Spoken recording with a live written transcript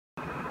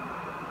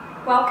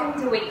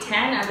Welcome to week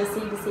 10 of the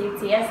SEED2SEED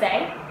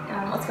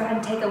CSA. Let's go ahead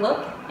and take a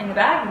look in the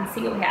bag and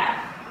see what we have.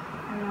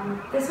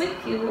 This week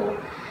you will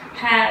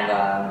have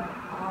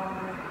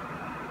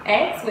our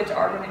eggs, which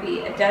are going to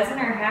be a dozen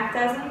or a half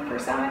dozen for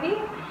some of you.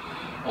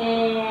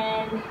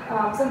 And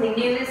something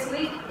new this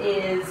week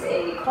is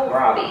a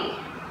kohlrabi.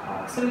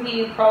 Some of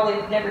you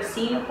probably have never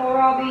seen a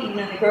kohlrabi, even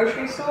in the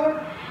grocery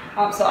store.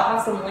 So I'll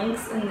have some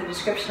links in the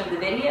description of the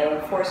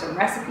video for some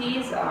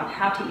recipes on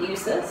how to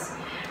use this.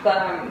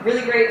 But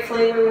really great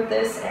flavor with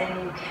this,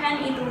 and you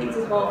can eat the leaves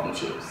as well if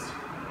you choose.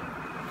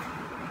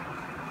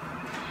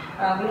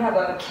 We have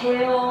a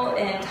kale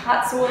and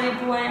hot soy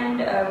blend.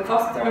 We've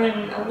also thrown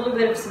in a little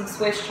bit of some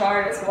Swiss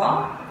chard as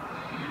well.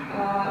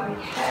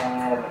 We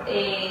have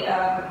a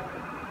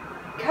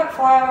cut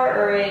flour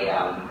or a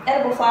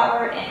edible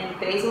flour and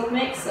basil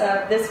mix.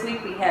 This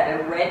week we had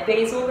a red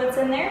basil that's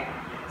in there,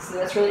 so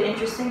that's really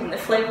interesting, and the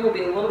flavor will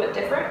be a little bit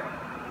different.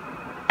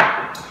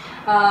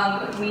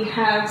 We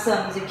have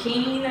some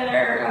zucchini that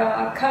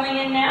are coming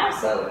in now,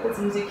 so put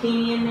some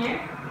zucchini in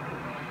there.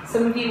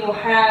 Some of you will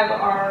have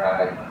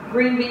our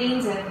green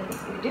beans, and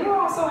we do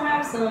also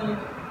have some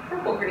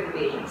purple green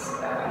beans.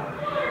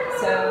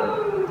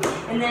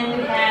 And then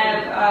we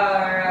have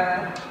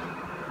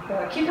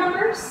our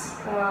cucumbers.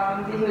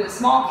 These are the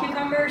small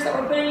cucumbers that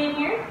we're putting in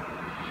here.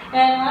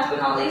 And last but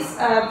not least,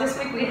 this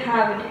week we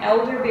have an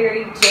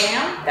elderberry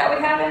jam that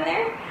we have in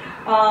there.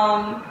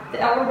 The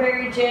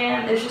elderberry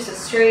jam is just a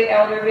straight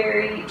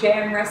elderberry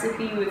jam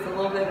recipe with a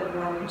little bit of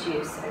lemon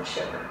juice and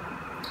sugar.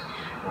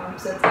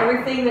 So it's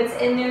everything that's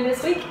in there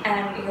this week,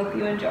 and we hope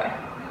you enjoy.